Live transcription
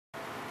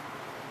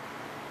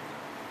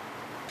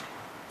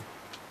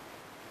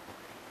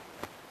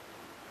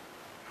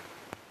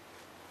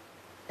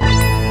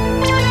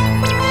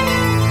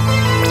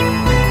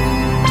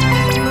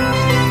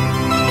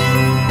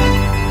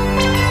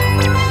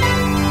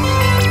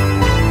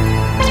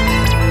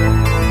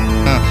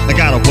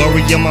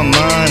worry in my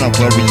mind, I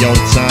worry all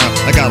the time.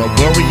 I got a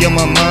worry in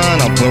my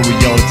mind, I worry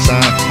all the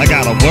time. I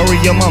got a worry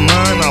in my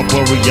mind, I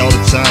worry all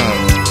the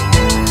time.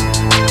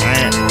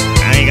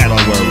 I ain't got no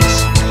worries.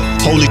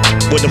 Holy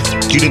what the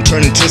f*** you done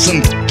turn into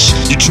some bitch.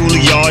 You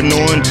truly are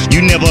knowing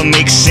you never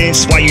make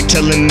sense. Why you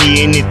telling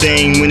me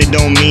anything when it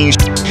don't mean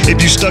shit?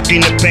 If you stuck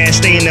in the past,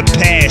 stay in the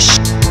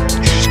past.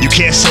 You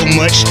care so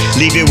much,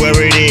 leave it where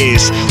it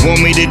is.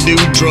 Want me to do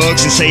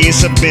drugs and say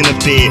it's a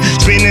benefit.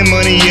 Spending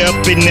money up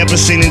and never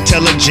seen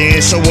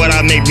intelligence. So what,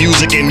 I make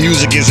music and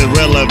music is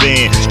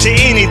irrelevant to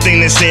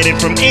anything that's said and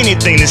from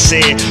anything that's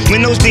said.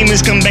 When those demons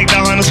come back, the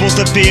heart is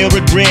supposed to feel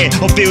regret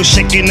or feel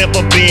shaken up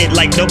a bit,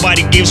 like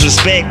nobody gives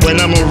respect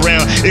when I'm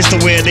around. It's to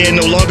where they're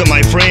no longer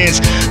my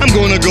friends. I'm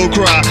gonna go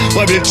cry,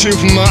 wipe the tear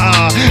from my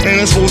eye, and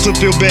I'm supposed to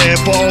feel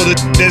bad for all the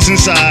that's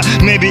inside.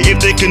 Maybe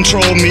if they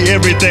control me,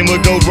 everything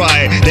would go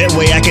right. That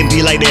way I can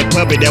be like that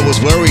puppet that was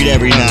worried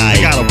every night.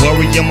 I got a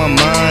worry in my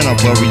mind, I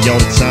worry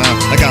all the time.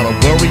 I got a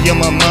worry in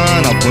my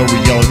mind, I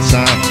worry all the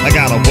time. I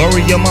got a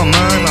worry in my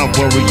mind, I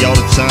worry all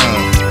the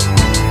time.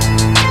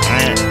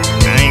 I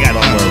ain't got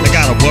no worry. I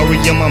got a worry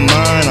in my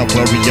mind, I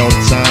worry all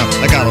the time.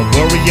 I got a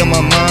worry in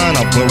my mind,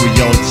 I worry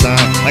all the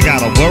time. I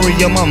got a worry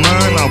in my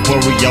mind, I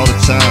worry all the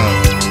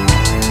time.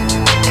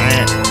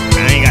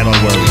 I ain't got no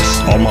worries.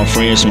 All my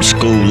friends from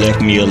school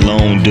left me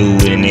alone,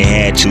 dude, and they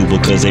had to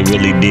because they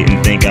really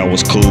didn't think I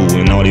was cool.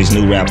 And all these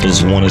new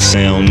rappers wanna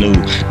sound new.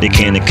 They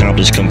can't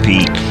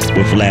compete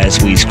with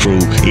last week's crew.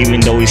 Even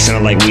though he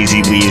sound like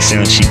Weezy B, it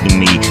sound cheap to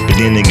me. But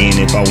then again,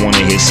 if I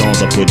wanna hit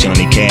songs, I put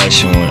Johnny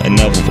Cash on.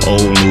 Enough of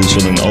old news,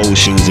 filling old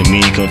shoes and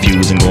me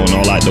confused and going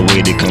all out the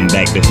way to come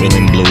back to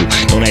feeling blue.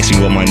 Don't ask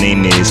me what my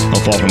name is,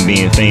 I'm far from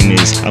being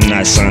famous. I'm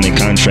not signing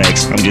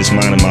contracts, I'm just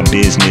minding my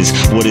business.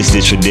 What is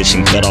this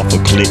tradition? Cut off a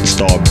clip and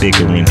start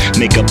bickering.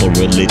 Make up a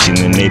religion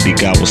and maybe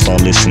God will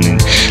start listening.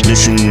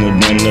 Listening to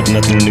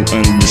nothing new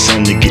under the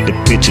sun to get the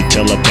picture.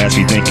 Telepath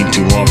be thinking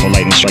too hard for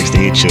lightning strikes to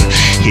hit you.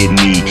 Hit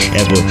me,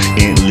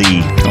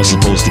 evidently, I'm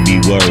supposed to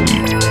be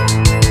worried.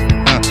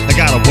 I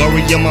got a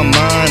worry in my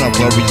mind, I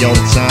worry all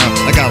the time.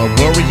 I got a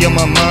worry in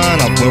my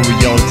mind, I worry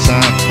all the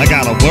time. I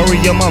got a worry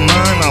in my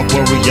mind, I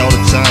worry all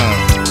the time.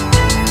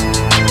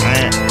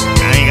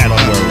 I ain't got no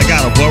worry. I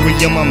got a worry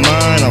in my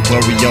mind, I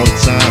worry all the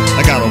time.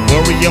 I got a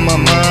worry in my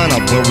mind, I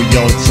worry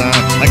all the time.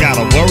 I got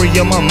a worry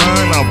in my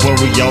mind, I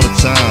worry all the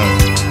time.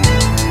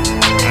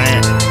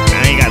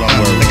 I ain't got no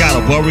worry. I got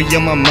a worry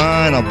in my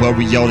mind, I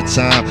worry all the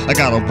time. I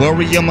got a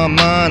worry in my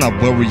mind, I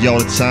worry all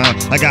the time.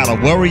 I got a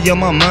worry in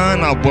my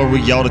mind, I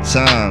worry all the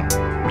time.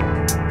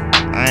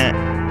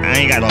 I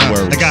ain't got no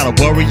worry. I got a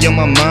worry in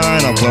my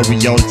mind, I worry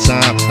all the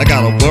time. I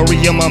got a worry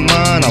in my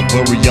mind, I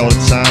worry all the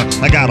time.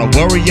 I got a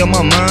worry in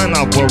my mind,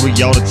 I worry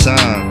all the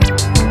time.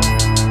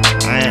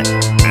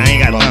 I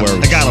ain't got no worry.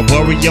 I got a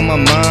worry in my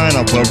mind,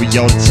 I worry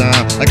all the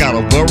time. I got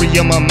a worry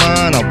in my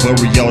mind, I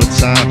worry all the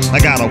time. I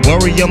got a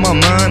worry in my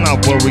mind, I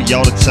worry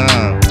all the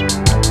time.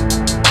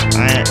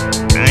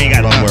 I ain't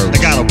got no worry. I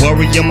got a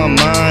worry in my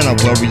mind, I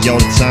worry all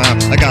the time.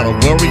 I got a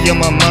worry in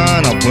my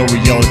mind, I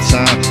worry all the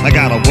time. I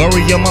got a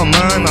worry in my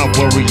mind, I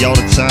worry all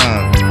the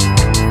time.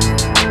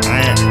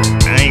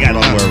 I ain't got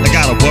no worry. I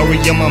got a worry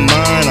in my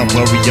mind, I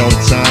worry all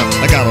the time.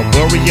 I got a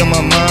worry in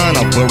my mind,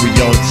 I worry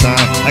all the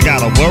time. I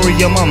got a worry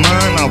in my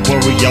mind, I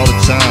worry all the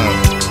time.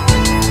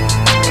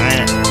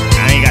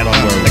 I ain't got no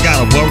worry. I got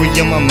a worry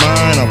in my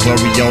mind, I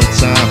worry all the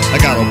time. I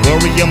got a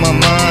worry in my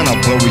mind, I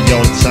worry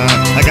all the time.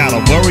 I got a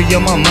worry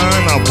in my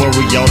mind, I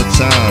worry all the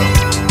time.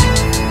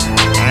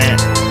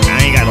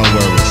 I ain't got no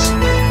worries.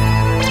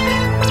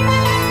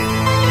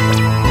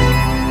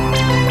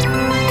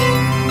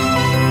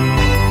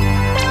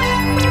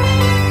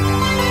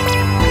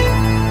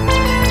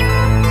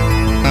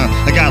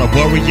 I got a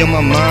worry in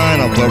my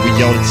mind, I worry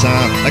all the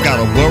time. I got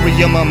a worry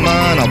in my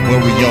mind, I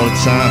worry all the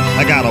time.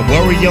 I got a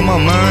worry in my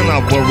mind, I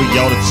worry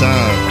all the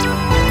time.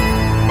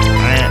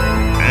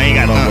 I ain't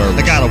got no worry.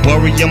 I got a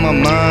worry in my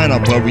mind, I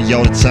worry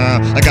all the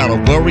time. I got a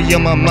worry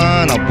in my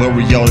mind, I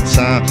worry all the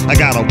time. I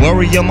got a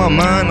worry in my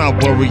mind, I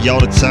worry all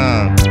the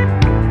time.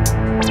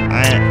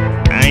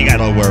 I ain't got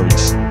no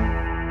worries.